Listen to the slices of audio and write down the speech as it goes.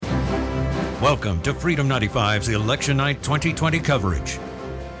Welcome to Freedom 95's Election Night 2020 coverage.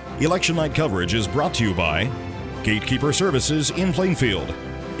 Election Night coverage is brought to you by Gatekeeper Services in Plainfield,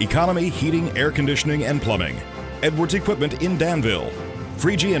 Economy Heating, Air Conditioning, and Plumbing, Edwards Equipment in Danville,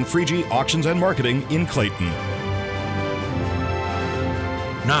 Freegee and Freegee Auctions and Marketing in Clayton.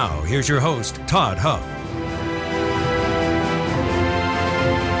 Now, here's your host, Todd Huff.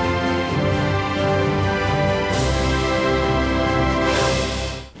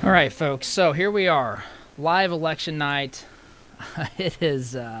 All right, folks, so here we are, live election night. It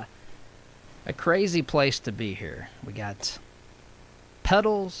is a crazy place to be here. We got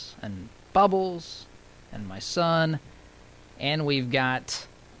Pedals and Bubbles and my son, and we've got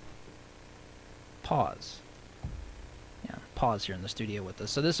Pause. Yeah, Pause here in the studio with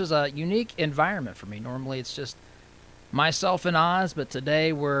us. So this is a unique environment for me. Normally it's just myself and Oz, but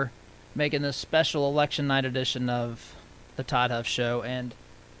today we're making this special election night edition of the Todd Huff Show, and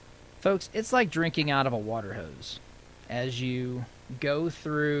folks, it's like drinking out of a water hose as you go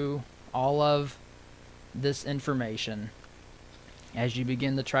through all of this information, as you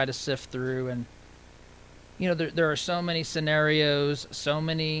begin to try to sift through. And, you know, there are so many scenarios, so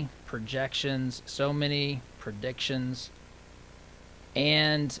many projections, so many predictions.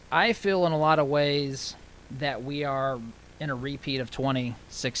 And I feel in a lot of ways that we are in a repeat of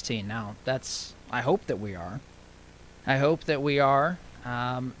 2016. Now, I hope that we are. I hope that we are.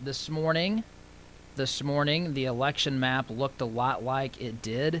 This morning, the election map looked a lot like it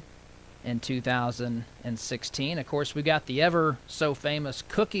did in 2016. Of course, we got the ever so famous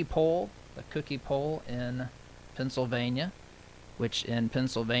cookie poll, the cookie poll in Pennsylvania, which in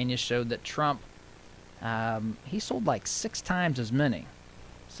Pennsylvania showed that Trump, he sold like six times as many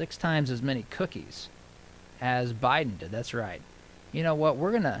cookies as Biden did. That's right. You know what?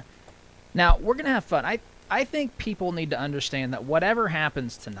 We're gonna have fun. I think people need to understand that whatever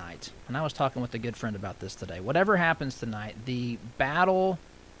happens tonight, and I was talking with a good friend about this today, whatever happens tonight, the battle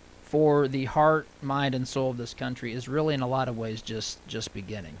for the heart, mind, and soul of this country is really in a lot of ways just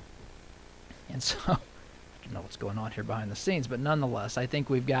beginning. And so, I don't know what's going on here behind the scenes, but nonetheless, I think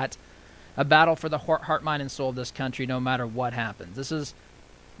we've got a battle for the heart, mind, and soul of this country no matter what happens.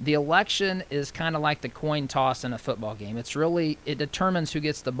 The election is kind of like the coin toss in a football game. It determines who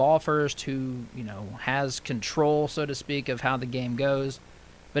gets the ball first, who, has control, so to speak, of how the game goes.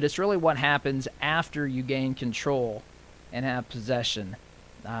 But it's really what happens after you gain control and have possession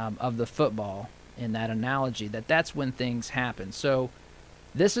of the football in that analogy, that's when things happen. So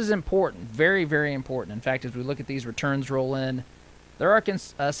this is important, very, very important. In fact, as we look at these returns roll in, there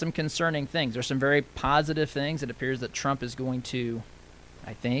are some concerning things. There's some very positive things. It appears that Trump is going to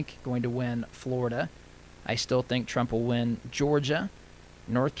win Florida. I still think Trump will win Georgia.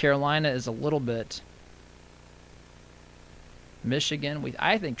 North Carolina is a little bit. Michigan,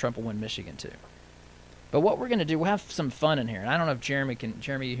 I think Trump will win Michigan too. But what we're going to do, we'll have some fun in here. And I don't know if Jeremy,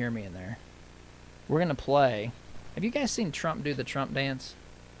 you hear me in there. We're going to play. Have you guys seen Trump do the Trump dance?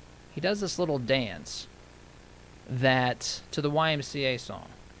 He does this little dance to the YMCA song.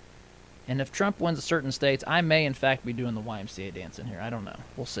 And if Trump wins certain states, I may, in fact, be doing the YMCA dance in here. I don't know.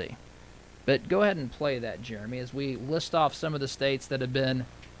 We'll see. But go ahead and play that, Jeremy, as we list off some of the states that have been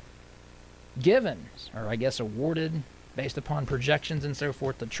given, or I guess awarded, based upon projections and so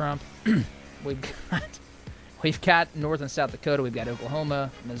forth, to Trump. We've got North and South Dakota. We've got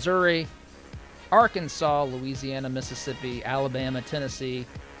Oklahoma, Missouri, Arkansas, Louisiana, Mississippi, Alabama, Tennessee,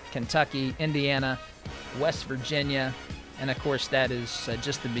 Kentucky, Indiana, West Virginia. And, of course, that is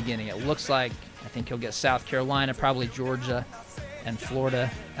just the beginning. It looks like I think he'll get South Carolina, probably Georgia, and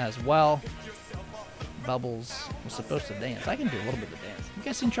Florida as well. Bubbles was supposed to dance. I can do a little bit of dance. You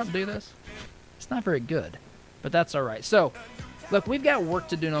guys seen Trump do this? It's not very good, but that's all right. So, look, we've got work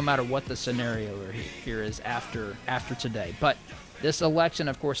to do no matter what the scenario here is after today. But this election,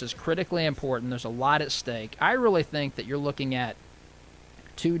 of course, is critically important. There's a lot at stake. I really think that you're looking at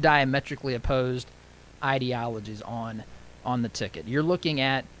two diametrically opposed ideologies on the ticket. You're looking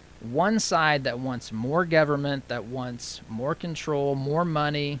at one side that wants more government, that wants more control, more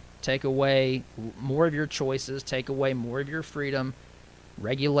money, take away more of your choices, take away more of your freedom,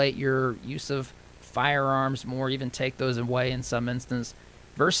 regulate your use of firearms more, even take those away in some instance,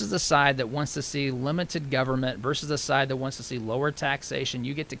 versus the side that wants to see limited government, versus the side that wants to see lower taxation.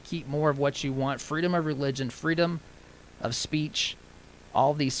 You get to keep more of what you want, freedom of religion, freedom of speech,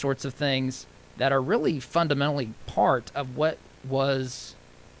 all these sorts of things that are really fundamentally part of what was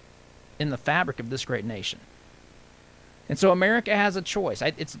in the fabric of this great nation. And so America has a choice.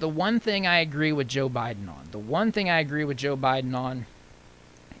 It's the one thing I agree with Joe Biden on. The one thing I agree with Joe Biden on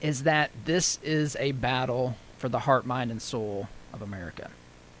is that this is a battle for the heart, mind, and soul of America.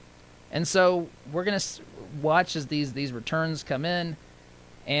 And so we're going to watch as these returns come in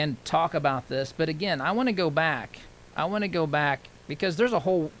and talk about this. But again, I want to go back. Because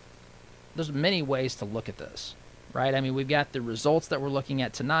there's many ways to look at this, right? I mean, we've got the results that we're looking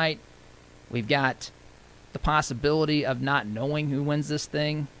at tonight. We've got the possibility of not knowing who wins this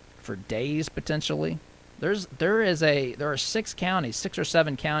thing for days potentially. There are 6 or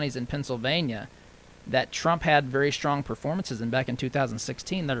 7 counties in Pennsylvania that Trump had very strong performances in back in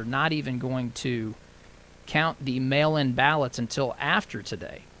 2016 that are not even going to count the mail-in ballots until after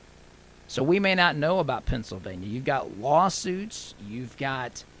today. So we may not know about Pennsylvania. You've got lawsuits. You've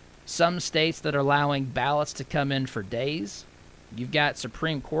got some states that are allowing ballots to come in for days. You've got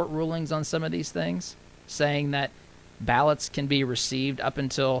Supreme Court rulings on some of these things saying that ballots can be received up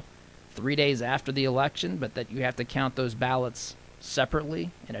until 3 days after the election, but that you have to count those ballots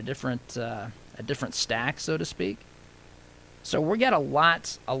separately in a different stack, so to speak. So we got a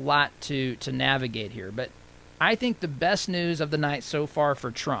lot to navigate here. But I think the best news of the night so far for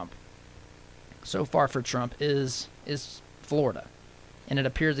Trump is Florida, and it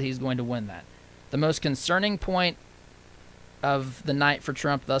appears that he's going to win that. The most concerning point of the night for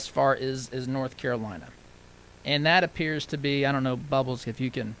Trump thus far is North Carolina, and that appears to be, I don't know, Bubbles, if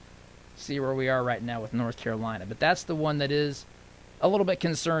you can see where we are right now with North Carolina, but that's the one that is a little bit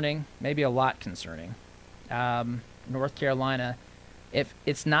concerning, maybe a lot concerning. North Carolina, if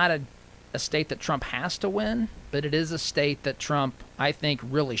it's not a state that Trump has to win, but it is a state that Trump, I think,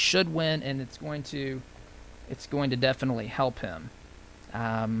 really should win, and it's going to definitely help him,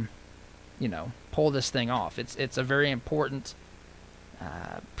 pull this thing off. It's a very important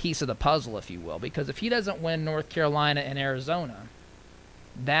piece of the puzzle, if you will, because if he doesn't win North Carolina and Arizona,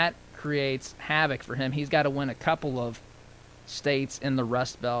 that creates havoc for him. He's got to win a couple of states in the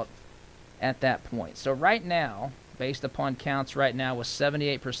Rust Belt at that point. So right now, based upon counts right now, with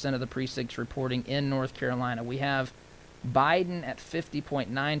 78% of the precincts reporting in North Carolina, we have Biden at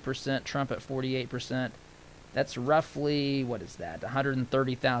 50.9%, Trump at 48%. That's roughly,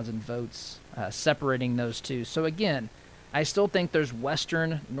 130,000 votes separating those two. So again, I still think there's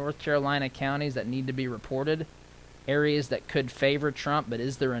western North Carolina counties that need to be reported, areas that could favor Trump, but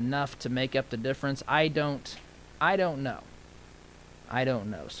is there enough to make up the difference? I don't know.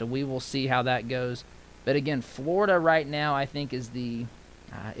 So we will see how that goes. But again, Florida right now, I think, is the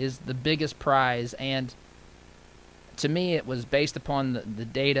biggest prize. And to me, it was based upon the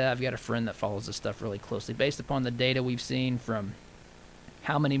data. I've got a friend that follows this stuff really closely. Based upon the data we've seen from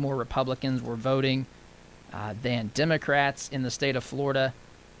how many more Republicans were voting than Democrats in the state of Florida,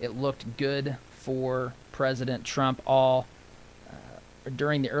 it looked good for President Trump all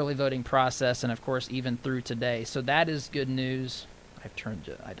during the early voting process, and of course even through today. So that is good news. I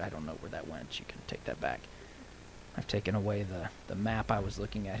don't know where that went. You can take that back. I've taken away the map I was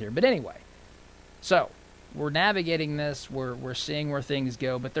looking at here. But anyway, so we're navigating this. We're seeing where things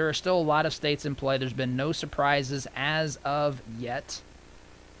go, but there are still a lot of states in play. There's been no surprises as of yet.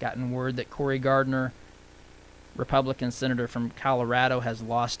 Gotten word that Cory Gardner, Republican senator from Colorado, has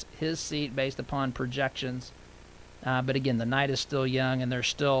lost his seat based upon projections. But again, the night is still young, and there's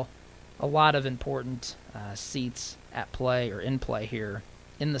still a lot of important seats at play or in play here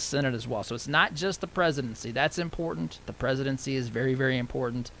in the Senate as well. So it's not just the presidency. That's important. The presidency is very, very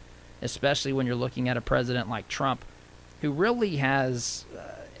important, especially when you're looking at a president like Trump, who really has,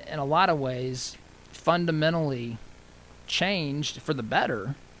 in a lot of ways, fundamentally changed for the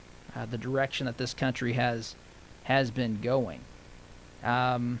better the direction that this country has been going.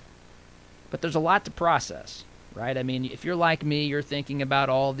 But there's a lot to process, right? I mean, if you're like me, you're thinking about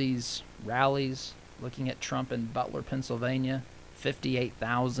all these rallies, looking at Trump in Butler, Pennsylvania,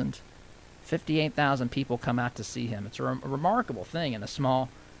 58,000 people come out to see him. It's a remarkable thing in a small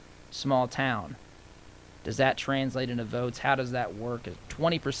town. Does that translate into votes? How does that work?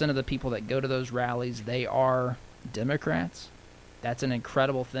 20% of the people that go to those rallies, they are Democrats. That's an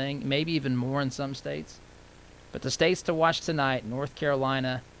incredible thing, maybe even more in some states. But the states to watch tonight, North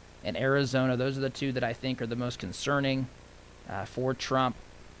Carolina and Arizona, those are the two that I think are the most concerning for Trump.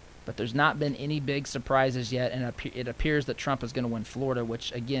 But there's not been any big surprises yet, and it appears that Trump is going to win Florida,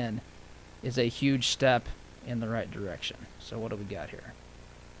 which, again, is a huge step in the right direction. So what do we got here?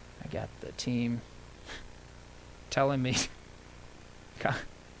 I got the team telling me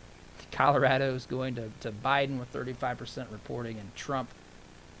Colorado is going to Biden with 35% reporting, and Trump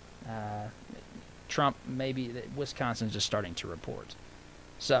maybe Wisconsin's just starting to report.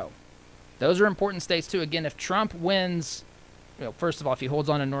 So those are important states too. Again, if Trump wins, first of all, if he holds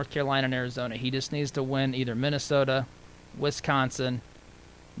on to North Carolina and Arizona, he just needs to win either Minnesota, Wisconsin,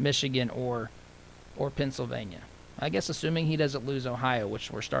 Michigan, or Pennsylvania. I guess assuming he doesn't lose Ohio,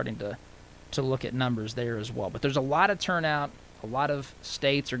 which we're starting to look at numbers there as well. But there's a lot of turnout. A lot of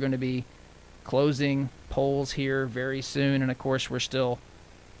states are going to be closing polls here very soon. And, of course, we're still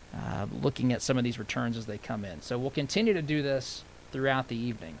looking at some of these returns as they come in. So we'll continue to do this throughout the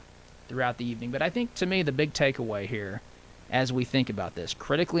evening. But I think, to me, the big takeaway here as we think about this,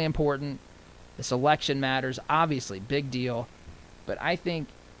 critically important, this election matters, obviously, big deal. But I think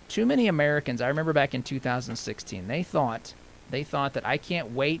too many Americans, I remember back in 2016, they thought that I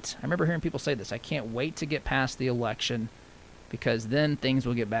can't wait. I remember hearing people say this, I can't wait to get past the election because then things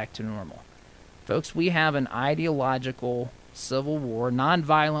will get back to normal. Folks, we have an ideological civil war,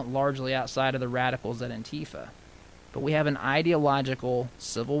 nonviolent, largely outside of the radicals at Antifa. But we have an ideological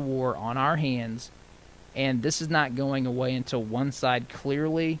civil war on our hands, and this is not going away until one side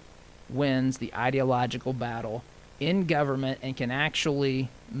clearly wins the ideological battle in government and can actually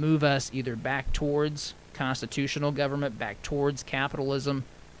move us either back towards constitutional government, back towards capitalism,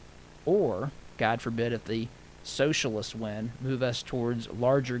 or, God forbid, if the socialists win, move us towards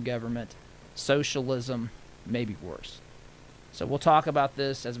larger government, socialism, maybe worse. So we'll talk about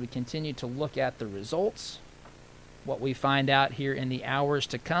this as we continue to look at the results, what we find out here in the hours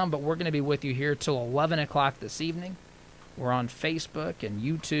to come, but we're going to be with you here till 11 o'clock this evening. We're on Facebook and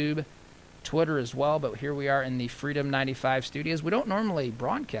YouTube, Twitter as well, but here we are in the Freedom 95 studios. We don't normally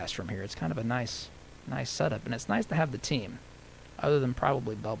broadcast from here. It's kind of a nice setup, and it's nice to have the team, other than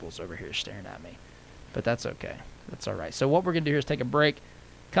probably Bubbles over here staring at me. But that's okay. That's all right. So what we're going to do here is take a break,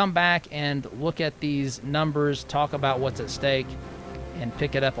 come back and look at these numbers, talk about what's at stake, and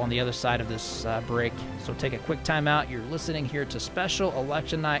pick it up on the other side of this break. So take a quick time out. You're listening here to special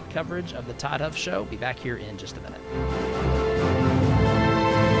election night coverage of the Todd Huff Show. Be back here in just a minute.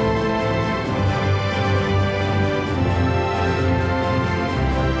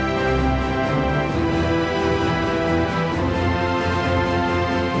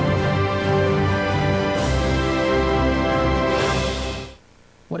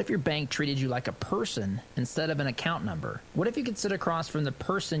 What if your bank treated you like a person instead of an account number? What if you could sit across from the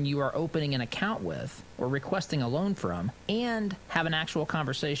person you are opening an account with or requesting a loan from and have an actual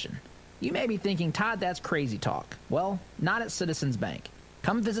conversation? You may be thinking, Todd, that's crazy talk. Well, not at Citizens Bank.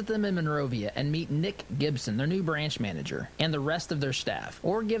 Come visit them in Monrovia and meet Nick Gibson, their new branch manager, and the rest of their staff.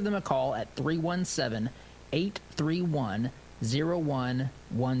 Or give them a call at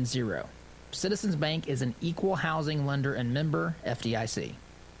 317-831-0110. Citizens Bank is an equal housing lender and member FDIC.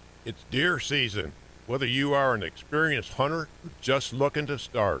 It's deer season. Whether you are an experienced hunter or just looking to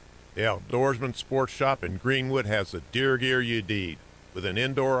start, the Outdoorsman Sports Shop in Greenwood has the deer gear you need. With an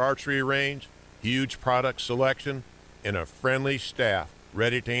indoor archery range, huge product selection, and a friendly staff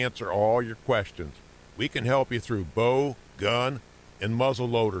ready to answer all your questions. We can help you through bow, gun, and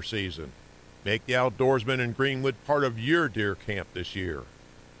muzzleloader season. Make the Outdoorsman in Greenwood part of your deer camp this year.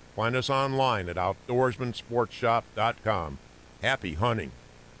 Find us online at outdoorsmansportshop.com. Happy hunting.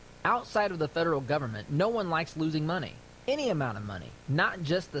 Outside of the federal government, no one likes losing money. Any amount of money, not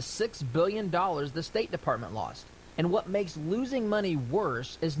just the $6 billion the State Department lost. And what makes losing money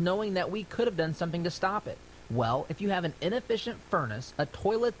worse is knowing that we could have done something to stop it. Well, if you have an inefficient furnace, a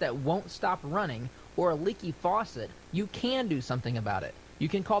toilet that won't stop running, or a leaky faucet, you can do something about it. You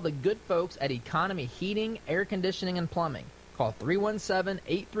can call the good folks at Economy Heating, Air Conditioning, and Plumbing. Call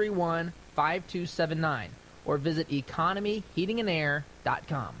 317-831-5279 or visit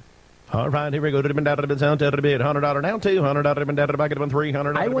economyheatingandair.com. All right, here we go. $100 down, $200 back at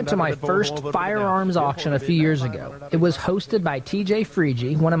 $300. I went to my first firearms auction a few years ago. It was hosted by TJ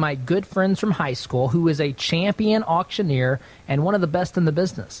Freege, one of my good friends from high school, who is a champion auctioneer and one of the best in the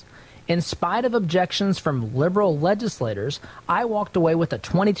business. In spite of objections from liberal legislators, I walked away with a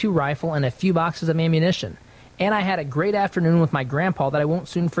 .22 rifle and a few boxes of ammunition. And I had a great afternoon with my grandpa that I won't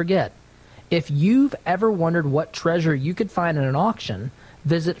soon forget. If you've ever wondered what treasure you could find in an auction,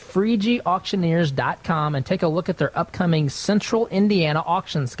 visit FreegeAuctioneers.com and take a look at their upcoming Central Indiana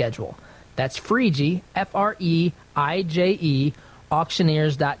auction schedule. That's Freege, F-R-E-I-J-E,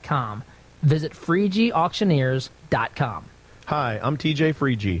 auctioneers.com. Visit FreegeAuctioneers.com. Hi, I'm TJ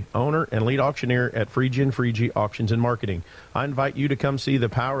Freege, owner and lead auctioneer at Freege & Freege Auctions and Marketing. I invite you to come see the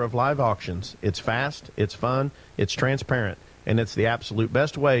power of live auctions. It's fast, it's fun, it's transparent, and it's the absolute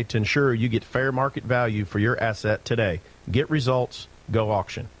best way to ensure you get fair market value for your asset today. Get results. Go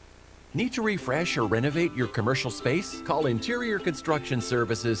auction. Need to refresh or renovate your commercial space? Call Interior Construction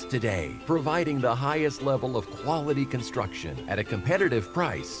Services today, providing the highest level of quality construction at a competitive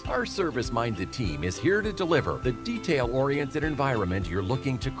price. Our service-minded team is here to deliver the detail-oriented environment you're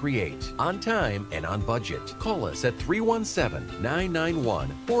looking to create, on time and on budget. Call us at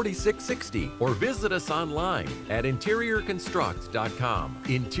 317-991-4660 or visit us online at interiorconstruct.com.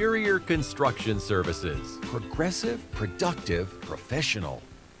 Interior Construction Services. Progressive, productive, professional.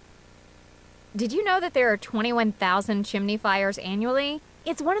 Did you know that there are 21,000 chimney fires annually?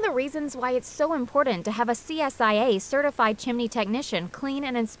 It's one of the reasons why it's so important to have a CSIA certified chimney technician clean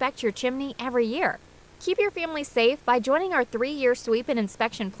and inspect your chimney every year. Keep your family safe by joining our 3-year sweep and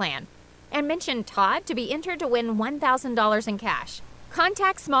inspection plan. And mention Todd to be entered to win $1,000 in cash.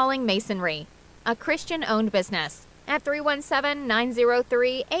 Contact Smalling Masonry, a Christian-owned business, at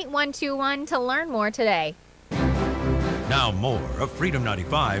 317-903-8121 to learn more today. Now more of Freedom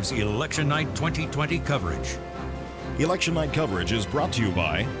 95's Election Night 2020 coverage. Election night coverage is brought to you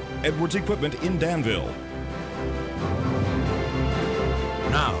by Edwards Equipment in Danville.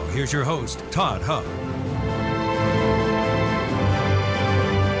 Now, here's your host, Todd Huff.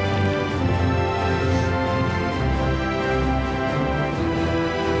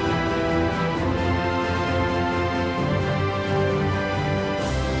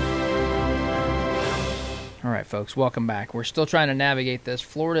 All right, folks, welcome back. We're still trying to navigate this.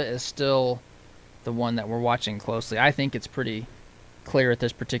 Florida is still the one that we're watching closely. I think it's pretty clear at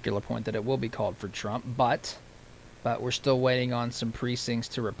this particular point that it will be called for Trump, but we're still waiting on some precincts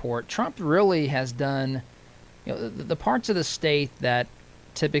to report. Trump really has done, the parts of the state that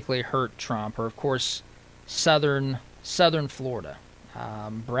typically hurt Trump are, of course, southern Florida,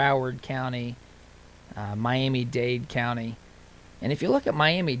 Broward County, Miami-Dade County. And if you look at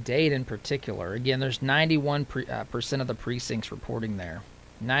Miami-Dade in particular, again, there's 91% of the precincts reporting there.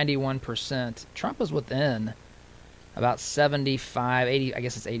 91%. Trump is within about 75, 80, I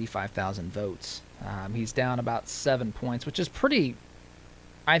guess it's 85,000 votes. He's down about 7 points, which is pretty,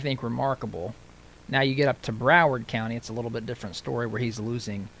 I think, remarkable. Now you get up to Broward County, it's a little bit different story where he's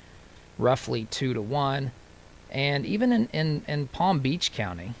losing roughly 2-1. And even in Palm Beach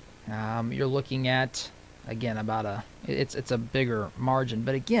County, you're looking at, again, about it's a bigger margin.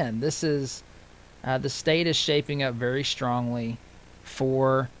 But again, this is the state is shaping up very strongly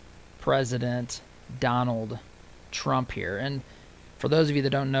for President Donald Trump here. And for those of you that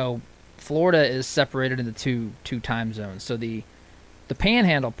don't know, Florida is separated into two time zones. So the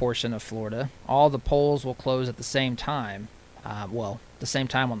panhandle portion of Florida, all the polls will close at the same time. The same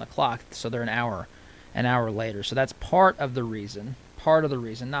time on the clock, so they're an hour later. So that's part of the reason,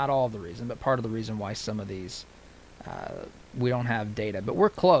 not all of the reason, but part of the reason why some of these we don't have data. But we're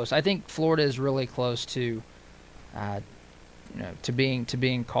close. I think Florida is really close to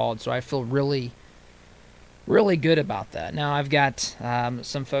being called. So I feel really good about that. Now I've got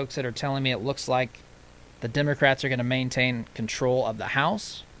some folks that are telling me it looks like the Democrats are going to maintain control of the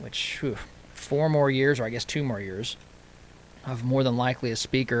House, which 4 more years, or I guess 2 more years, of more than likely a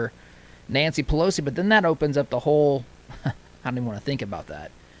Speaker Nancy Pelosi. But then that opens up the whole I don't even want to think about that.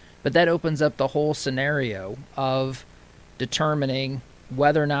 But that opens up the whole scenario of determining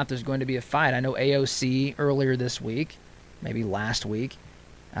whether or not there's going to be a fight. I know AOC earlier this week, maybe last week,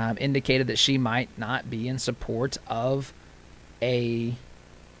 indicated that she might not be in support of a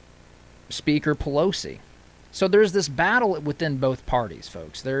Speaker Pelosi. So there's this battle within both parties,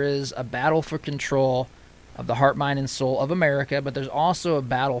 folks. There is a battle for control of the heart, mind, and soul of America, but there's also a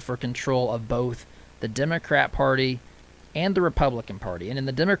battle for control of both the Democrat Party and the Republican Party. And in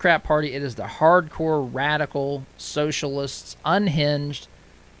the Democrat Party, it is the hardcore, radical, socialists, unhinged,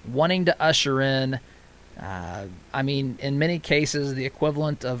 wanting to usher in, in many cases, the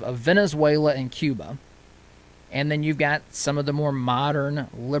equivalent of Venezuela and Cuba. And then you've got some of the more modern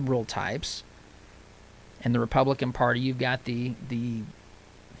liberal types. In the Republican Party, you've got the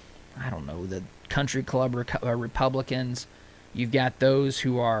country club Republicans. You've got those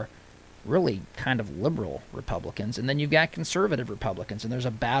who are really kind of liberal Republicans, and then you've got conservative Republicans, and there's a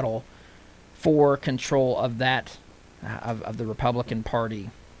battle for control of that of the Republican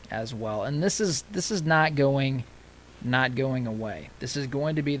Party as well. And this is not going away. This is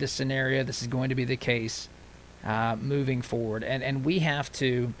going to be the scenario. This is going to be the case moving forward, and we have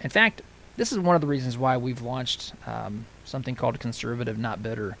to. In fact, this is one of the reasons why we've launched something called Conservative Not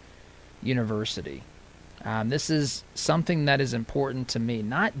Bitter University. This is something that is important to me,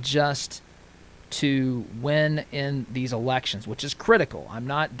 not just to win in these elections, which is critical. I'm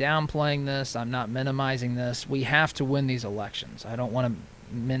not downplaying this. I'm not minimizing this. We have to win these elections. I don't want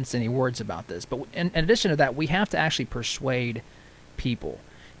to mince any words about this. But in addition to that, we have to actually persuade people.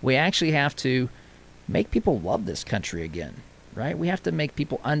 We actually have to make people love this country again, right? We have to make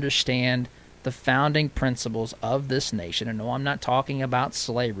people understand the founding principles of this nation. And no, I'm not talking about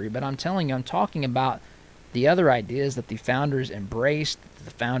slavery, but I'm telling you, I'm talking about the other ideas that the founders embraced, that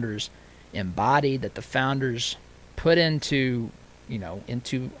the founders embodied, that the founders put into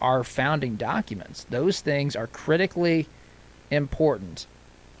our founding documents. Those things are critically important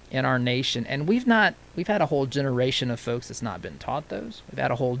in our nation, and we've had a whole generation of folks that's not been taught those. We've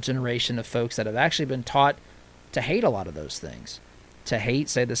had a whole generation of folks that have actually been taught to hate a lot of those things, to hate,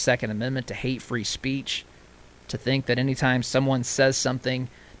 say, the Second Amendment, to hate free speech, to think that anytime someone says something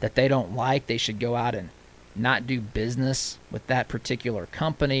that they don't like, they should go out and not do business with that particular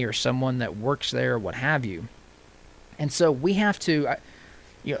company or someone that works there or what have you. And so we have to,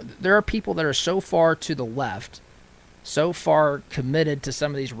 there are people that are so far to the left, so far committed to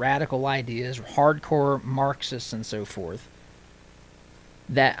some of these radical ideas, hardcore Marxists and so forth,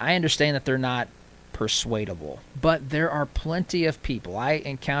 that I understand that they're not persuadable. But there are plenty of people, I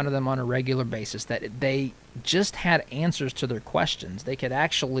encounter them on a regular basis, that they just had answers to their questions. They could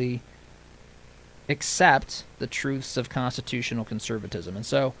actually accept the truths of constitutional conservatism. And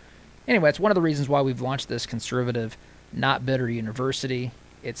so, anyway, it's one of the reasons why we've launched this Conservative Not Bitter University.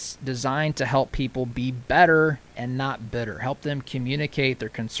 It's designed to help people be better and not bitter, help them communicate their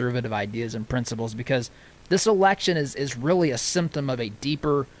conservative ideas and principles, because this election is really a symptom of a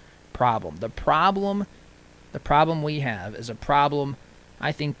deeper problem. The problem we have is a problem,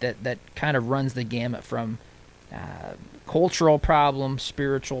 I think, that kind of runs the gamut from cultural problem,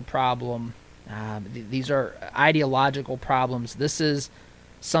 spiritual problem. These are ideological problems. This is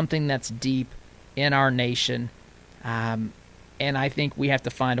something that's deep in our nation. And I think we have to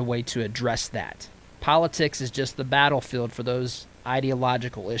find a way to address that. Politics is just the battlefield for those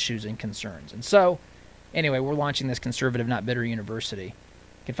ideological issues and concerns. And so, anyway, we're launching this Conservative Not Bitter University. You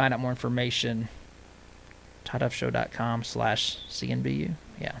can find out more information, toddhuffshow.com/CNBU.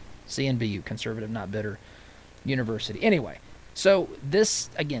 Yeah, CNBU, Conservative Not Bitter University. Anyway, so this,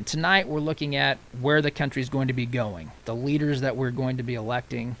 again, tonight we're looking at where the country's going to be going, the leaders that we're going to be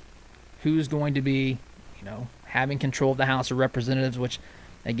electing, who's going to be, having control of the House of Representatives, which,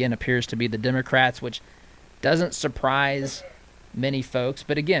 again, appears to be the Democrats, which doesn't surprise many folks.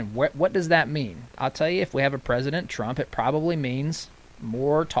 But, again, what does that mean? I'll tell you, if we have a President Trump, it probably means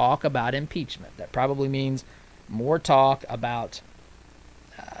more talk about impeachment. That probably means more talk about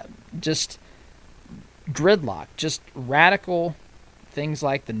just gridlock, just radical things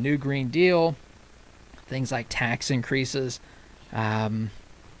like the New Green Deal, things like tax increases,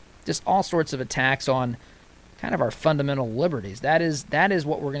 just all sorts of attacks on kind of our fundamental liberties. That is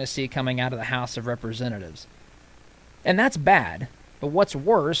what we're going to see coming out of the House of Representatives. And that's bad. But what's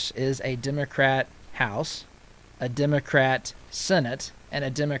worse is a Democrat House, a Democrat Senate, and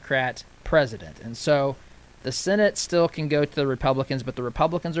a Democrat president. And so the Senate still can go to the Republicans, but the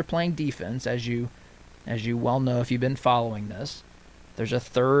Republicans are playing defense, as you well know if you've been following this. There's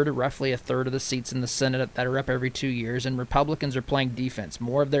roughly a third of the seats in the Senate that are up every 2 years, and Republicans are playing defense.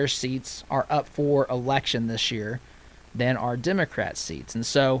 More of their seats are up for election this year than are Democrat seats. And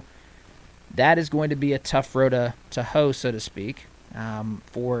so that is going to be a tough row to hoe, so to speak,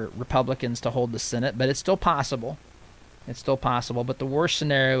 for Republicans to hold the Senate, but it's still possible. It's still possible, but the worst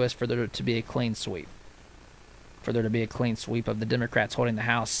scenario is for there to be a clean sweep. For there to be a clean sweep of the Democrats holding the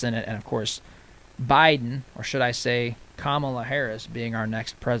House, Senate, and, of course, Biden, or should I say Kamala Harris, being our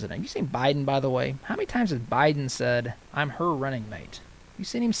next president. You seen Biden, by the way? How many times has Biden said, "I'm her running mate"? You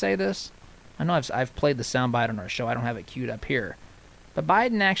seen him say this? I know I've played the soundbite on our show. I don't have it queued up here. But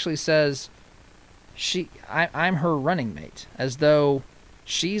Biden actually says, I'm her running mate, as though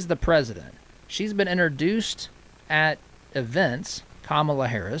she's the president. She's been introduced at events, Kamala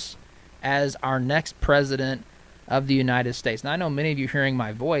Harris, as our next president of the United States. Now, I know many of you hearing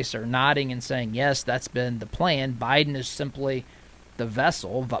my voice are nodding and saying, yes, that's been the plan. Biden is simply the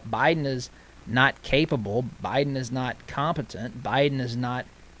vessel. But Biden is not capable. Biden is not competent. Biden is not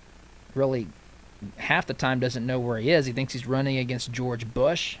really, half the time, doesn't know where he is. He thinks he's running against George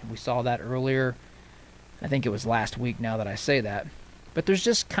Bush. We saw that earlier. I think it was last week, now that I say that. But there's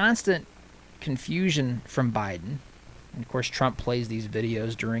just constant confusion from Biden. And, of course, Trump plays these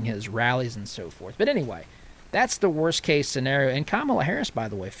videos during his rallies and so forth. But anyway, that's the worst case scenario. And Kamala Harris, by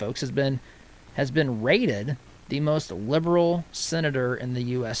the way, folks, has been rated the most liberal senator in the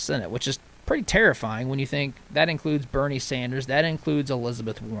U.S. Senate, which is pretty terrifying when you think that includes Bernie Sanders, that includes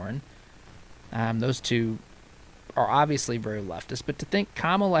Elizabeth Warren. Those two are obviously very leftist. But to think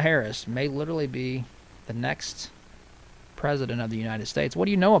Kamala Harris may literally be the next president of the United States. What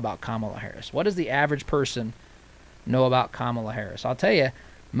do you know about Kamala Harris? What does the average person know about Kamala Harris? I'll tell you,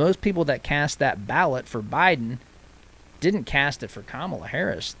 most people that cast that ballot for Biden didn't cast it for Kamala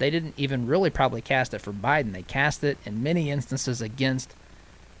Harris. They didn't even really probably cast it for Biden. They cast it in many instances against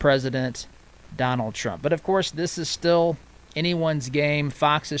President Donald Trump. But of course, this is still anyone's game.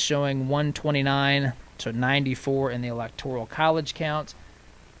 Fox is showing 129 to 94 in the Electoral College count.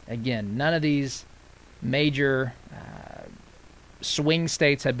 Again, none of these major swing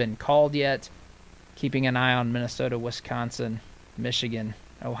states have been called yet. Keeping an eye on Minnesota, Wisconsin, Michigan,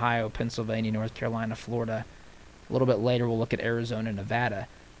 Ohio, Pennsylvania, North Carolina, Florida. A little bit later, we'll look at Arizona, Nevada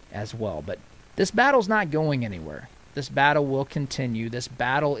as well. But this battle's not going anywhere. This battle will continue. This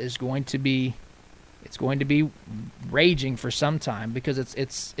battle is going to be raging for some time because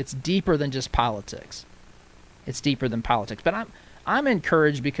it's deeper than just politics. It's deeper than politics. But I'm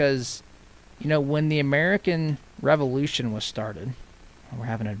encouraged because, when the American Revolution was started, we're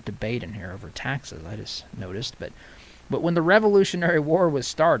having a debate in here over taxes, I just noticed, but when the Revolutionary War was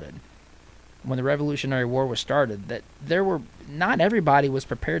started, that not everybody was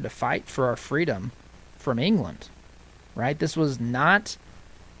prepared to fight for our freedom from England, right? This wasn't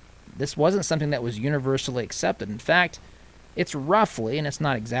something that was universally accepted. In fact, it's roughly, and it's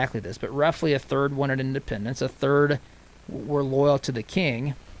not exactly this, but roughly a third wanted independence, a third were loyal to the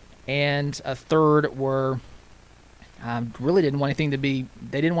king, and a third were really didn't want anything they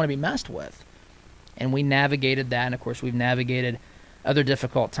didn't want to be messed with. And we navigated that, and of course we've navigated other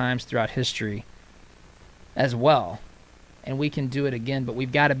difficult times throughout history as well. And we can do it again, but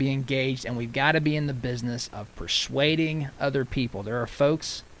we've got to be engaged, and we've got to be in the business of persuading other people. There are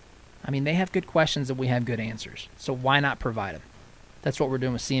folks, they have good questions and we have good answers. So why not provide them? That's what we're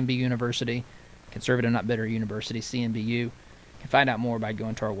doing with CNB University, Conservative Not Bitter University, CNBU. You can find out more by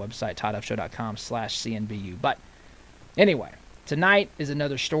going to our website, toddhuffshow.com/CNBU. But anyway, tonight is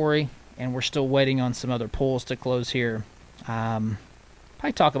another story, and we're still waiting on some other polls to close here.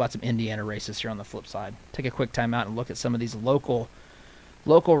 Probably talk about some Indiana races here on the flip side. Take a quick time out and look at some of these local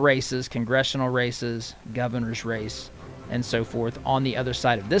races, congressional races, governor's race, and so forth on the other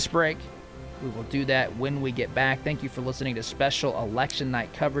side of this break. We will do that when we get back. Thank you for listening to special election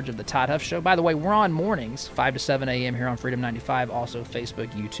night coverage of the Todd Huff Show. By the way, we're on mornings, 5 to 7 a.m. here on Freedom 95, also Facebook,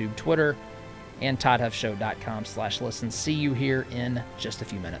 YouTube, Twitter, and toddhuffshow.com/listen. See you here in just a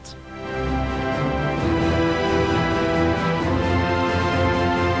few minutes.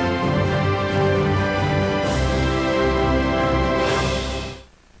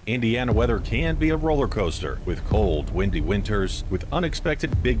 Indiana weather can be a roller coaster with cold, windy winters with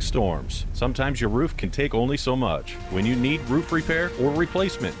unexpected big storms. Sometimes your roof can take only so much. When you need roof repair or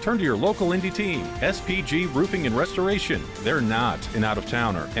replacement, turn to your local Indy team, SPG Roofing and Restoration. They're not an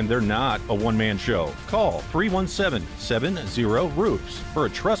out-of-towner, and they're not a one-man show. Call 317-70-ROOFS for a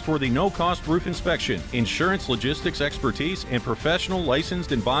trustworthy no-cost roof inspection, insurance logistics expertise, and professional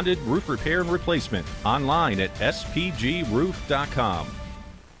licensed and bonded roof repair and replacement. Online at spgroof.com.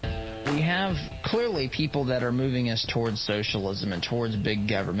 We have clearly people that are moving us towards socialism and towards big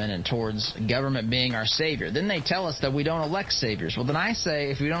government and towards government being our savior. Then they tell us that we don't elect saviors. Well, then I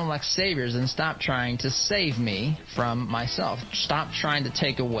say, if we don't elect saviors, then stop trying to save me from myself. Stop trying to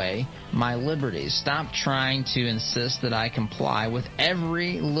take away my liberties. Stop trying to insist that I comply with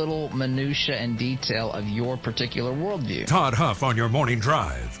every little minutia and detail of your particular worldview. Todd Huff on your morning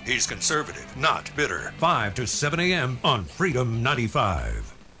drive. He's conservative, not bitter. 5 to 7 a.m. on Freedom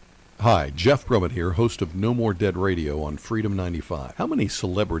 95. Hi, Jeff Brummett here, host of No More Dead Radio on Freedom 95. How many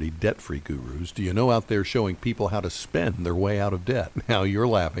celebrity debt-free gurus do you know out there showing people how to spend their way out of debt? Now, you're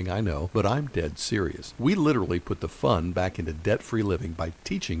laughing, I know, but I'm dead serious. We literally put the fun back into debt-free living by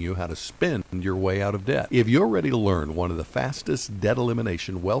teaching you how to spend your way out of debt. If you're ready to learn one of the fastest debt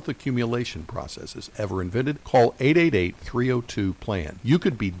elimination wealth accumulation processes ever invented, call 888-302-PLAN. You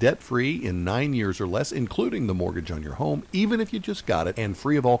could be debt-free in 9 years or less, including the mortgage on your home, even if you just got it, and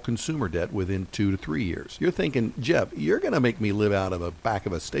free of all consumer debt within 2 to 3 years. You're thinking, Jeff, you're going to make me live out of the back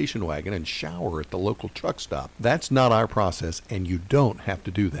of a station wagon and shower at the local truck stop. That's not our process, and you don't have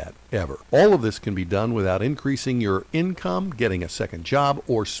to do that, ever. All of this can be done without increasing your income, getting a second job,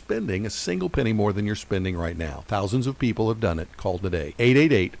 or spending a single penny more than you're spending right now. Thousands of people have done it. Call today.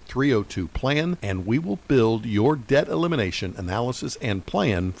 888-302-PLAN, and we will build your debt elimination analysis and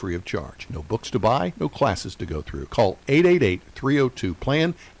plan free of charge. No books to buy, no classes to go through. Call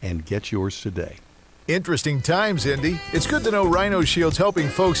 888-302-PLAN and get yours today. Interesting times, Indy. It's good to know Rhino Shield's helping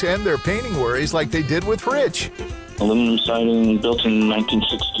folks end their painting worries like they did with Rich. Aluminum siding built in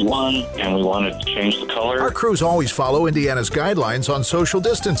 1961, and we wanted to change the color. Our crews always follow Indiana's guidelines on social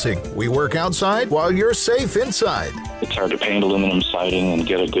distancing. We work outside while you're safe inside. It's hard to paint aluminum siding and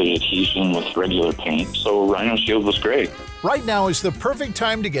get a good adhesion with regular paint, so Rhino Shield was great. Right now is the perfect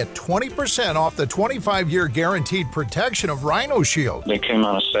time to get 20% off the 25-year guaranteed protection of Rhino Shield. They came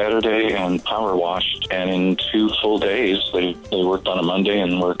on a Saturday and power washed, and in 2 full days, they worked on a Monday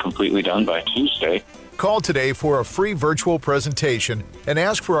and were completely done by Tuesday. Call today for a free virtual presentation and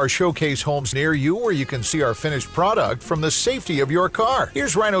ask for our showcase homes near you where you can see our finished product from the safety of your car.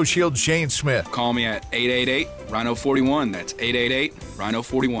 Here's Rhino Shield's Shane Smith. Call me at 888-RHINO-41. That's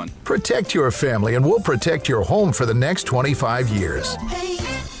 888-RHINO-41. Protect your family and we'll protect your home for the next 25 years.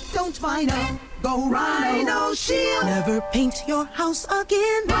 Don't Rhino, go Rhino Shield. Never paint your house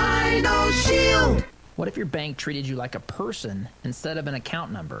again. Rhino Shield. What if your bank treated you like a person instead of an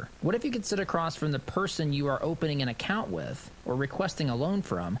account number? What if you could sit across from the person you are opening an account with or requesting a loan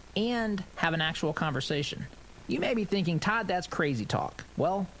from and have an actual conversation? You may be thinking, Todd, that's crazy talk.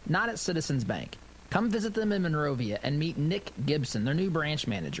 Well, not at Citizens Bank. Come visit them in Monrovia and meet Nick Gibson, their new branch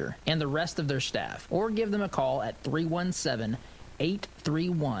manager, and the rest of their staff. Or give them a call at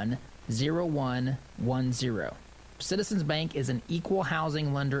 317-831-0110. Citizens Bank is an equal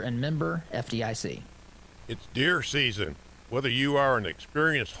housing lender and member FDIC. It's deer season. Whether you are an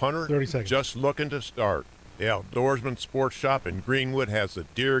experienced hunter just looking to start, the Outdoorsman Sports Shop in Greenwood has the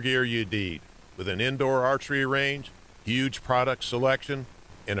deer gear you need. With an indoor archery range, huge product selection,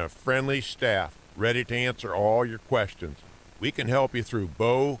 and a friendly staff ready to answer all your questions. We can help you through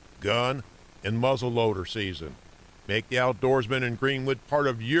bow, gun, and muzzle loader season. Make the Outdoorsman in Greenwood part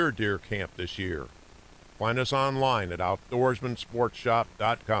of your deer camp this year. Find us online at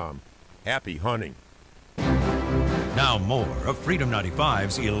outdoorsmansportshop.com. Happy hunting. Now more of Freedom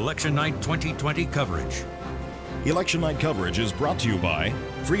 95's Election Night 2020 coverage. Election Night coverage is brought to you by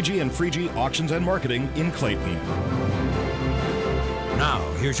Freegee and Freegee Auctions and Marketing in Clayton. Now,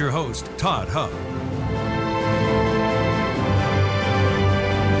 here's your host, Todd Huff.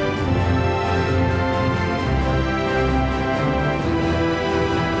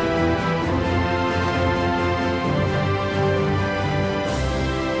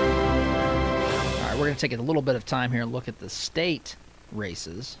 We're going to take a little bit of time here and look at the state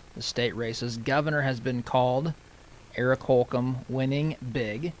races. Governor has been called. Eric Holcomb winning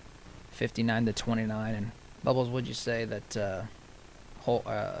big, 59-29. And Bubbles, would you say that? There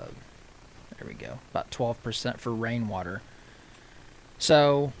we go, about 12% for Rainwater.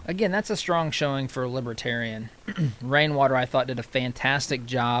 So again, that's a strong showing for a libertarian. Rainwater, I thought, did a fantastic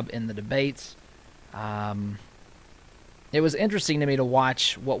job in the debates. It was interesting to me to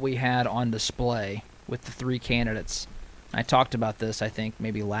watch what we had on display with the three candidates. I talked about this, I think,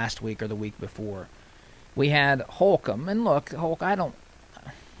 maybe last week or the week before. We had Holcomb, and look, I don't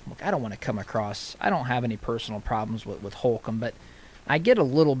want to come across, I don't have any personal problems with Holcomb, but I get a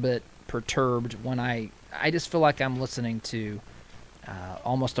little bit perturbed when I just feel like I'm listening to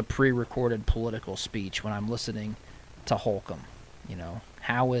almost a pre-recorded political speech when I'm listening to Holcomb.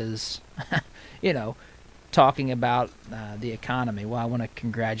 How is, talking about the economy. Well, I want to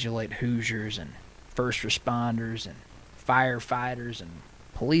congratulate Hoosiers and first responders and firefighters and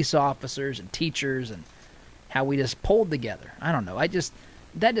police officers and teachers and how we just pulled together. I don't know.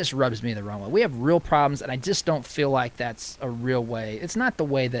 That just rubs me the wrong way. We have real problems, and I just don't feel like that's a real way. It's not the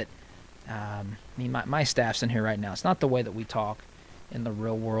way that, my staff's in here right now. It's not the way that we talk in the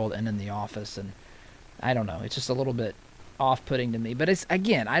real world and in the office, and I don't know. It's just a little bit off-putting to me. But it's,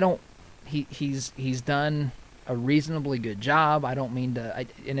 again, he's done a reasonably good job. I don't mean to,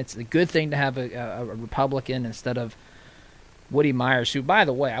 and it's a good thing to have a Republican instead of Woody Myers, who, by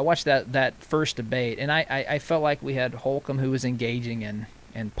the way, I watched that first debate, and I felt like we had Holcomb, who was engaging in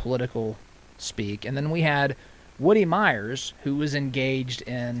political speak, and then we had Woody Myers, who was engaged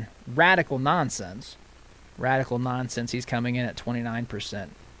in radical nonsense. He's coming in at 29%.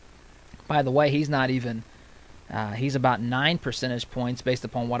 By the way, he's not even, he's about 9 percentage points based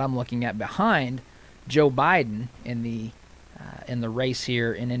upon what I'm looking at behind Joe Biden in the race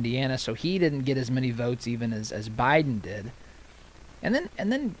here in Indiana, so he didn't get as many votes even as Biden did. And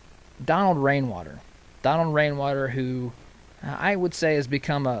then Donald Rainwater, who I would say has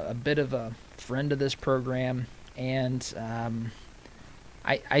become a bit of a friend of this program, and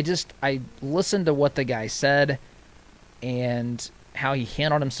I listened to what the guy said and how he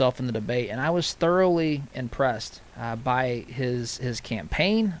handled himself in the debate, and I was thoroughly impressed by his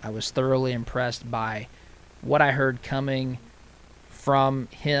campaign. I was thoroughly impressed by what I heard coming from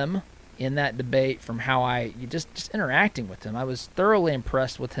him in that debate, from how just interacting with him. I was thoroughly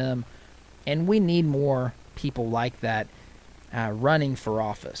impressed with him, and we need more people like that running for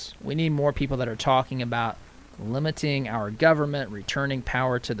office. We need more people that are talking about limiting our government, returning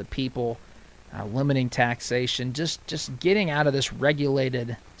power to the people, limiting taxation, just getting out of this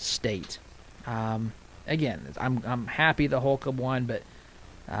regulated state. again, I'm happy the Holcomb won, but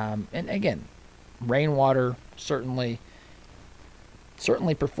and again, Rainwater certainly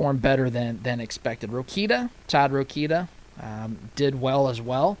performed better than expected. Todd Rokita, did well as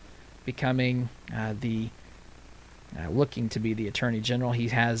well, becoming looking to be the Attorney General. He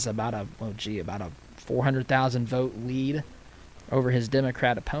has about a 400,000 vote lead over his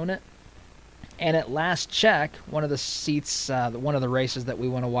Democrat opponent. And at last check, one of the seats, one of the races that we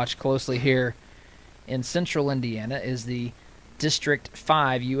want to watch closely here in central Indiana is the District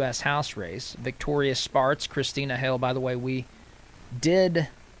 5 U.S. House race. Victoria Spartz, Christina Hale. By the way, we did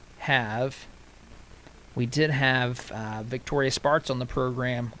have Victoria Spartz on the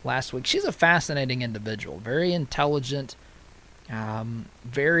program last week. She's a fascinating individual, very intelligent,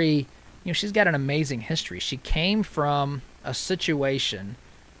 she's got an amazing history. She came from a situation,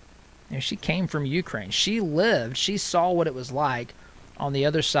 she came from Ukraine. She saw what it was like on the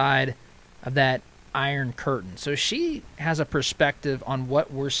other side of that Iron Curtain. So she has a perspective on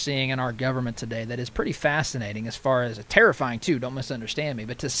what we're seeing in our government today that is pretty fascinating, as far as terrifying too, don't misunderstand me,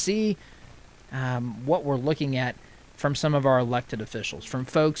 but to see what we're looking at from some of our elected officials, from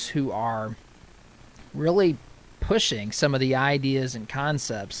folks who are really pushing some of the ideas and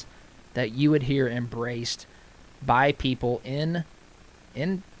concepts that you would hear embraced by people in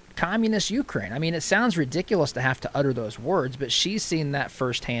communist Ukraine. I mean, it sounds ridiculous to have to utter those words, but she's seen that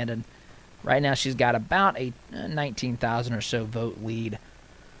firsthand, and right now she's got about a 19,000 or so vote lead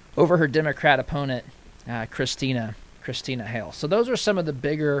over her Democrat opponent, Christina Hale. So those are some of the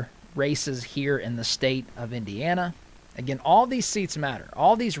bigger races here in the state of Indiana. Again, all these seats matter.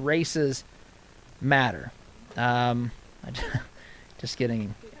 All these races matter. Just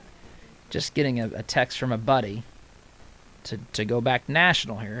getting a text from a buddy to go back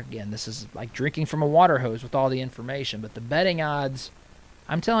national here. Again, this is like drinking from a water hose with all the information, but the betting odds,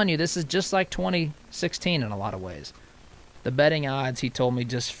 I'm telling you, this is just like 2016 in a lot of ways. The betting odds, he told me,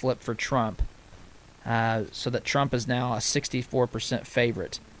 just flipped for Trump, so that Trump is now a 64%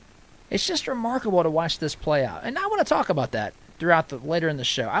 favorite. It's just remarkable to watch this play out. And I want to talk about that later in the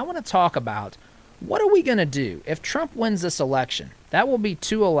show. I want to talk about what are we going to do if Trump wins this election. That will be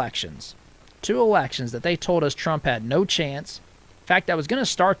two elections that they told us Trump had no chance. In fact, I was going to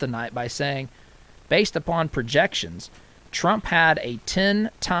start the night by saying, based upon projections, Trump had a 10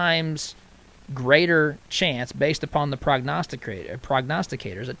 times greater chance, based upon the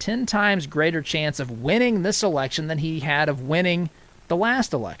prognosticators, a 10 times greater chance of winning this election than he had of winning the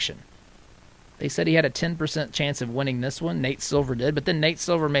last election. They said he had a 10% chance of winning this one. Nate Silver did, but then Nate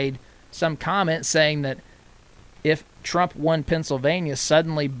Silver made some comment saying that if Trump won Pennsylvania,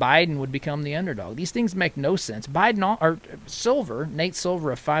 suddenly Biden would become the underdog. These things make no sense. Nate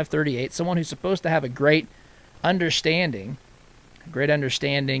Silver of 538, someone who's supposed to have a great understanding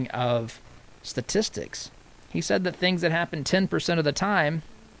of statistics. He said that things that happen 10% of the time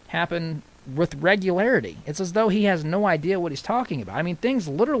happen with regularity. It's as though he has no idea what he's talking about. I mean, things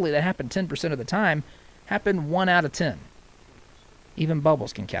literally that happen 10% of the time happen 1 out of 10. Even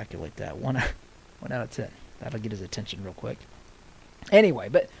Bubbles can calculate that. 1 out of 10. That'll get his attention real quick. Anyway,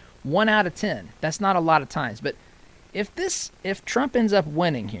 but 1 out of 10. That's not a lot of times. But if Trump ends up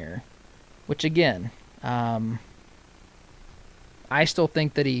winning here, which again, I still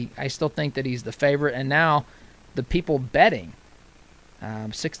think that he's the favorite, and now the people betting,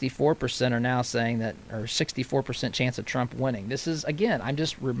 64% are now saying that, or 64% chance of Trump winning. This is, again, I'm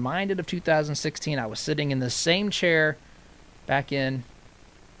just reminded of 2016. I was sitting in the same chair back in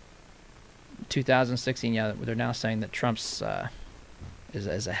 2016. Yeah, they're now saying that Trump's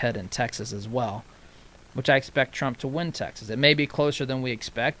is ahead in Texas as well, which I expect Trump to win Texas. It may be closer than we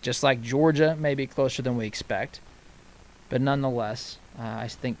expect, just like Georgia may be closer than we expect. But nonetheless, I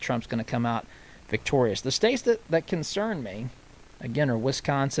think Trump's going to come out victorious. The states that concern me, again, are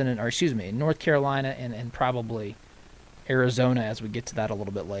Wisconsin North Carolina and probably Arizona, as we get to that a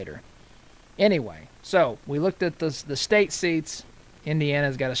little bit later. Anyway, so we looked at the state seats.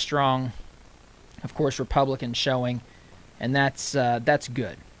 Indiana's got a strong, of course, Republican showing, and that's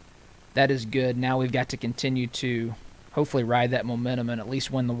good. That is good. Now we've got to continue to hopefully ride that momentum and at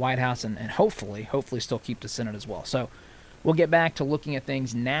least win the White House and hopefully still keep the Senate as well. So we'll get back to looking at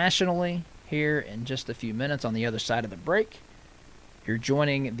things nationally here in just a few minutes on the other side of the break. You're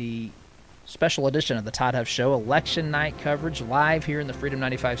joining the special edition of the Todd Huff Show, election night coverage, live here in the Freedom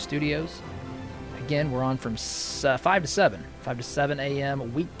 95 studios. Again, we're on from 5 to 7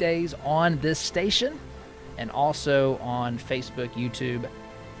 a.m. weekdays on this station, and also on Facebook, YouTube,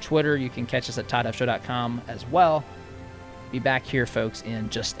 Twitter. You can catch us at ToddHuffShow.com as well. Be back here, folks, in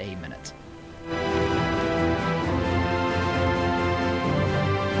just a minute.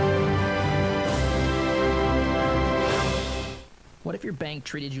 if your bank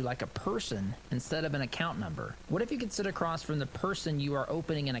treated you like a person instead of an account number? What if you could sit across from the person you are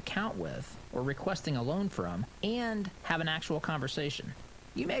opening an account with or requesting a loan from and have an actual conversation?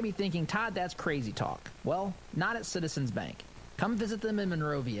 You may be thinking, Todd, that's crazy talk. Well, not at Citizens Bank. Come visit them in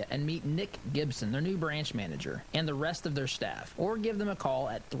Monrovia and meet Nick Gibson, their new branch manager, and the rest of their staff. Or give them a call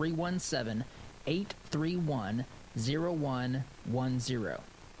at 317-831-0110.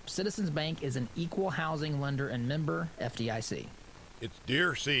 Citizens Bank is an equal housing lender and member FDIC. It's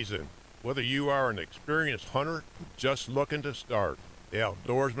deer season. Whether you are an experienced hunter just looking to start, the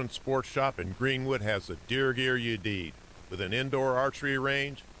Outdoorsman Sports Shop in Greenwood has the deer gear you need. With an indoor archery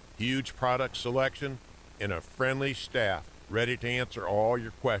range, huge product selection, and a friendly staff ready to answer all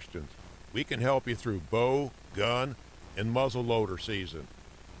your questions. We can help you through bow, gun, and muzzle loader season.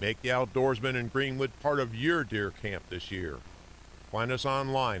 Make the Outdoorsman in Greenwood part of your deer camp this year. Find us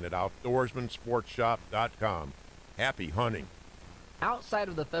online at outdoorsmansportshop.com. Happy hunting. Outside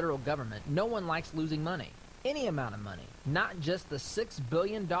of the federal government, no one likes losing money. Any amount of money, not just the $6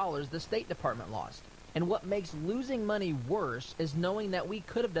 billion the State Department lost. And what makes losing money worse is knowing that we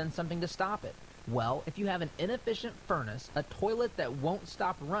could have done something to stop it. Well, if you have an inefficient furnace, a toilet that won't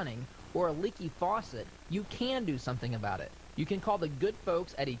stop running, or a leaky faucet, you can do something about it. You can call the good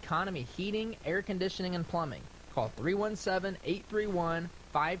folks at Economy Heating, Air Conditioning, and Plumbing. Call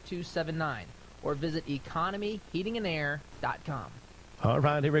 317-831-5279 or visit economyheatingandair.com. All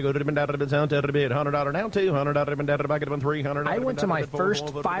right, here we go. $100 down, $200 back at $300. I went to my first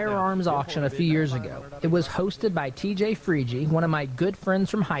firearms auction a few years ago. It was hosted by TJ Freegee, one of my good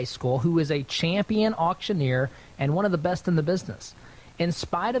friends from high school, who is a champion auctioneer and one of the best in the business. In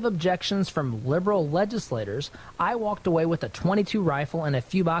spite of objections from liberal legislators, I walked away with a .22 rifle and a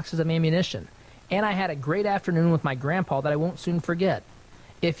few boxes of ammunition. And I had a great afternoon with my grandpa that I won't soon forget.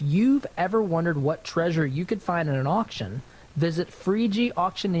 If you've ever wondered what treasure you could find in an auction, visit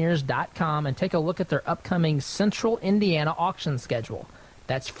FreegeeAuctioneers.com and take a look at their upcoming Central Indiana auction schedule.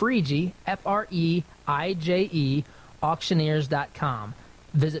 That's Freegee, F-R-E-I-J-E, auctioneers.com.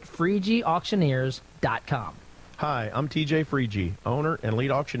 Visit FreegeeAuctioneers.com. Hi, I'm TJ Freegee, owner and lead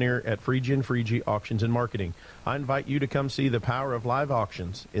auctioneer at Freegee and Freegee Auctions and Marketing. I invite you to come see the power of live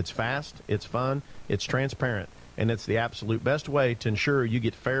auctions. It's fast, it's fun, it's transparent, and it's the absolute best way to ensure you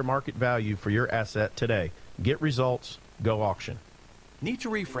get fair market value for your asset today. Get results. Go auction. Need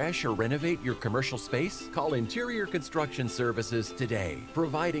to refresh or renovate your commercial space? Call Interior Construction Services today.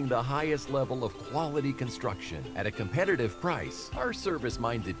 Providing the highest level of quality construction at a competitive price, our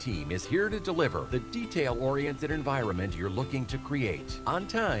service-minded team is here to deliver the detail-oriented environment you're looking to create on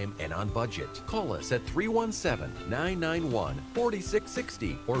time and on budget. Call us at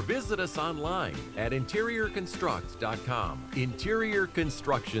 317-991-4660 or visit us online at interiorconstruct.com. Interior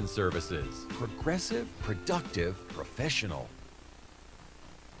Construction Services. Progressive, productive, professional.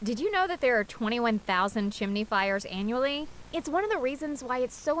 Did you know that there are 21,000 chimney fires annually? It's one of the reasons why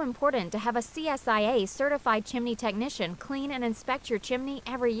it's so important to have a CSIA certified chimney technician clean and inspect your chimney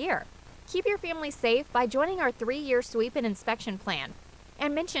every year. Keep your family safe by joining our 3-year sweep and inspection plan.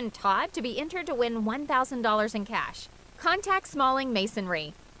 And mention Todd to be entered to win $1,000 in cash. Contact Smalling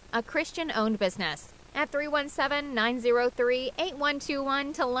Masonry, a Christian-owned business, at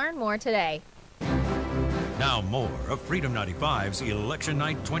 317-903-8121 to learn more today. Now more of Freedom 95's Election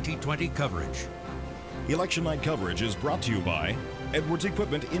Night 2020 coverage. Election Night coverage is brought to you by Edwards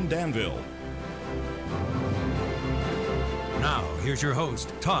Equipment in Danville. Now, here's your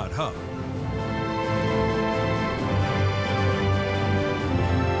host, Todd Huff.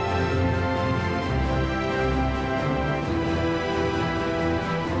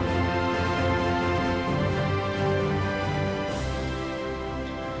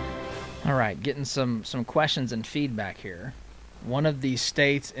 All right, getting some questions and feedback here. One of the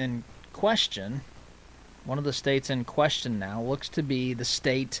states in question now looks to be the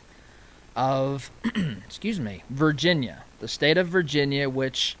state of, Virginia. The state of Virginia,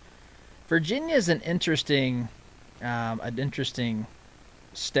 which Virginia is an interesting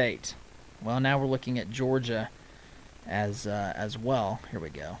state. Well, now we're looking at Georgia as well. Here we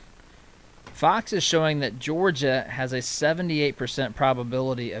go. Fox is showing that Georgia has a 78%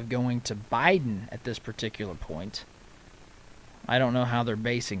 probability of going to Biden at this particular point. I don't know how they're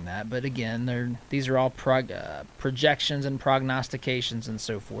basing that, but again, these are all projections and prognostications and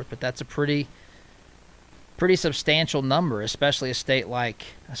so forth. But that's a pretty substantial number, especially a state like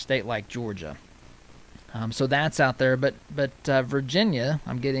Georgia. So that's out there. But Virginia,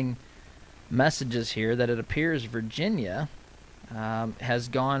 I'm getting messages here that it appears Virginia has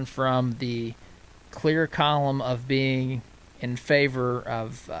gone from the clear column of being in favor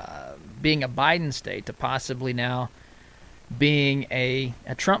of being a Biden state to possibly now being a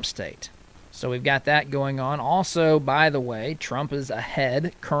Trump state. So we've got that going on. Also, by the way, Trump is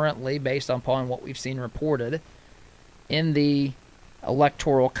ahead currently, based upon what we've seen reported, in the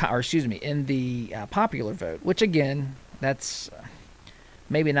in the popular vote, which again, that's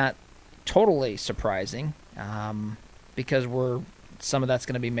maybe not totally surprising, because some of that's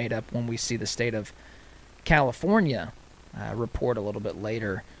going to be made up when we see the state of California report a little bit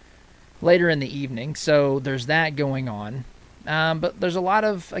later in the evening. So there's that going on. But there's a lot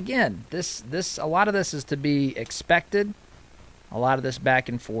of, again, a lot of this is to be expected. A lot of this back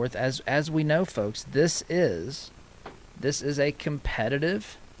and forth, as we know, folks. This is a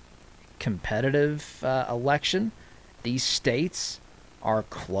competitive election. These states are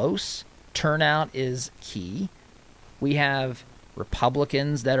close. Turnout is key. We have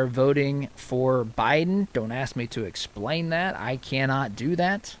Republicans that are voting for Biden. Don't ask me to explain that. I cannot do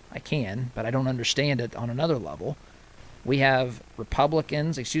that. I can, but I don't understand it on another level. We have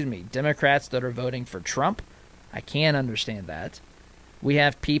Democrats that are voting for Trump. I can understand that. We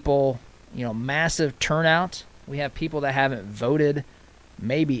have people, massive turnout. We have people that haven't voted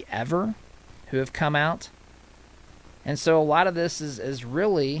maybe ever who have come out. And so a lot of this is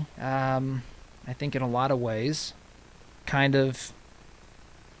really, I think in a lot of ways, kind of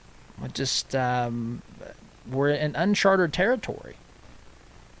just, we're in uncharted territory.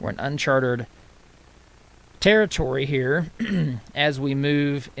 We're in uncharted territory here as we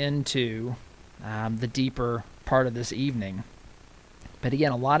move into the deeper part of this evening. But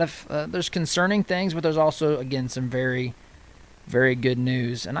again, a lot of there's concerning things, but there's also, again, some very, very good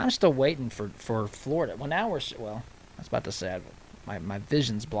news. And I'm still waiting for Florida. Well, now I was about to say my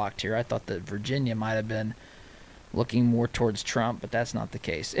vision's blocked here. I thought that Virginia might have been looking more towards Trump, but that's not the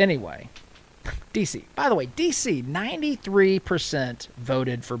case. Anyway, D.C. By the way, D.C. 93%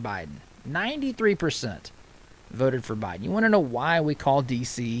 voted for Biden. 93% voted for Biden. You want to know why we call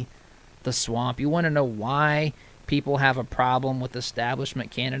D.C. the swamp? You want to know why people have a problem with establishment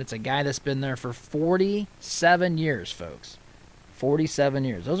candidates? A guy that's been there for 47 years, folks. 47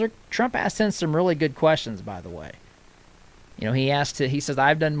 years. Trump asked him some really good questions, by the way. He says,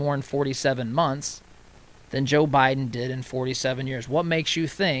 I've done more in 47 months than Joe Biden did in 47 years. What makes you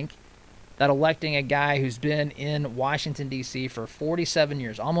think that electing a guy who's been in Washington, D.C. for 47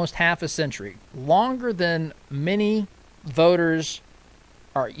 years, almost half a century, longer than many voters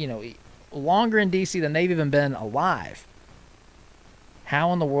are, longer in D.C. than they've even been alive,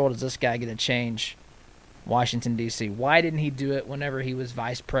 how in the world is this guy going to change Washington, D.C.? Why didn't he do it whenever he was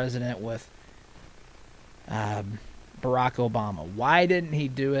vice president with Barack Obama? Why didn't he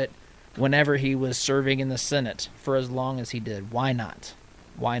do it whenever he was serving in the Senate for as long as he did? Why not?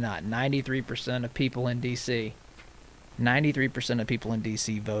 Why not? 93% of people in D.C. 93% of people in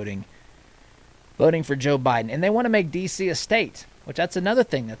D.C. voting for Joe Biden. And they want to make D.C. a state, which that's another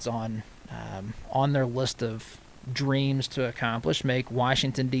thing that's on their list of dreams to accomplish. Make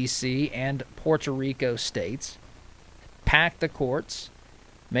Washington, D.C. and Puerto Rico states. Pack the courts.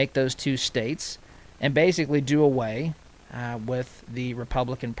 Make those two states. And basically do away with the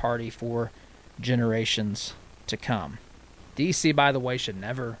Republican Party for generations to come. D.C., by the way, should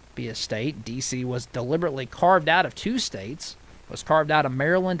never be a state. D.C. was deliberately carved out of two states. Was carved out of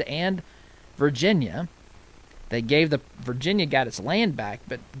Maryland and Virginia. Virginia got its land back,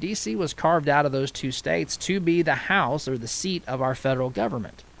 but D.C. was carved out of those two states to be the house or the seat of our federal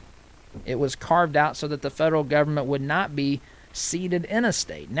government. It was carved out so that the federal government would not be seated in a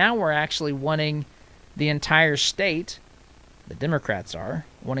state. Now we're actually wanting the entire state, the Democrats are,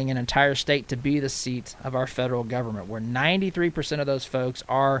 wanting an entire state to be the seat of our federal government, where 93% of those folks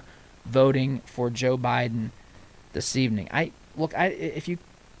are voting for Joe Biden this evening.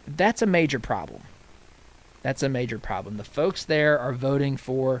 That's a major problem. That's a major problem. The folks there are voting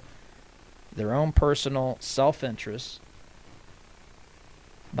for their own personal self-interest.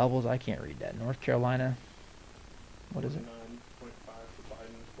 Bubbles, I can't read that. North Carolina, what is it? 9.5 for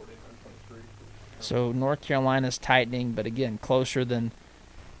Biden, 49.3. So North Carolina's tightening, but again, closer than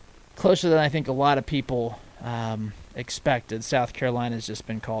I think a lot of people expected. South Carolina's just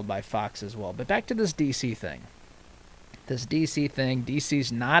been called by Fox as well. But back to this D.C. thing.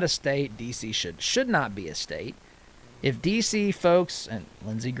 D.C.'s not a state. D.C. should not be a state. If D.C. folks, and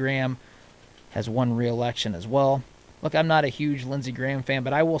Lindsey Graham has won re-election as well. Look, I'm not a huge Lindsey Graham fan,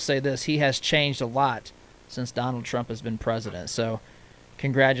 but I will say this. He has changed a lot since Donald Trump has been president. So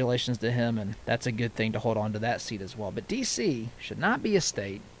congratulations to him, and that's a good thing to hold on to that seat as well. But D.C. should not be a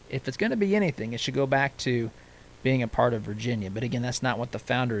state. If it's going to be anything, it should go back to being a part of Virginia. But again, that's not what the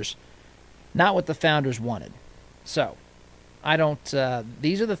founders wanted. So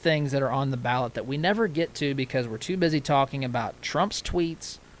These are the things that are on the ballot that we never get to because we're too busy talking about Trump's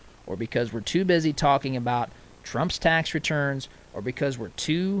tweets, or because we're too busy talking about Trump's tax returns, or because we're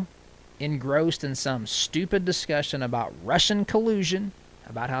too engrossed in some stupid discussion about Russian collusion,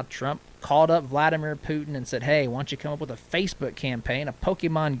 about how Trump called up Vladimir Putin and said, hey, why don't you come up with a Facebook campaign, a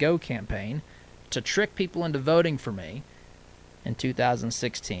Pokemon Go campaign, to trick people into voting for me in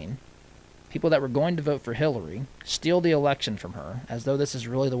 2016. People that were going to vote for Hillary steal the election from her as though this is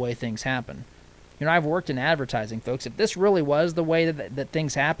really the way things happen. You know, I've worked in advertising, folks. If this really was the way that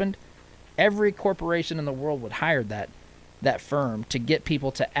things happened, every corporation in the world would hire that firm to get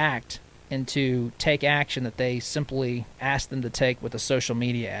people to act and to take action that they simply ask them to take with a social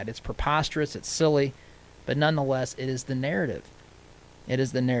media ad. It's preposterous, it's silly, but nonetheless, it is the narrative. It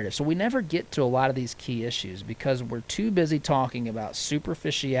is the narrative. So we never get to a lot of these key issues because we're too busy talking about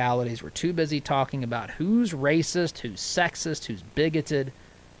superficialities. We're too busy talking about who's racist, who's sexist, who's bigoted,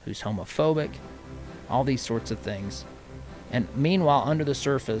 who's homophobic, all these sorts of things. And meanwhile, under the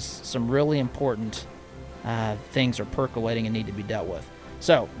surface, some really important things are percolating and need to be dealt with.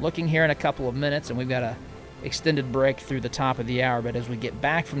 So, looking here in a couple of minutes, and we've got a extended break through the top of the hour, but as we get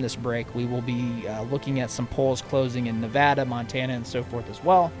back from this break, we will be looking at some polls closing in Nevada, Montana, and so forth as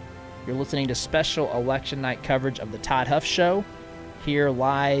well. You're listening to special election night coverage of the Todd Huff Show here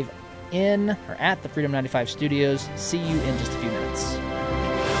live in or at the Freedom 95 studios. See you in just a few minutes.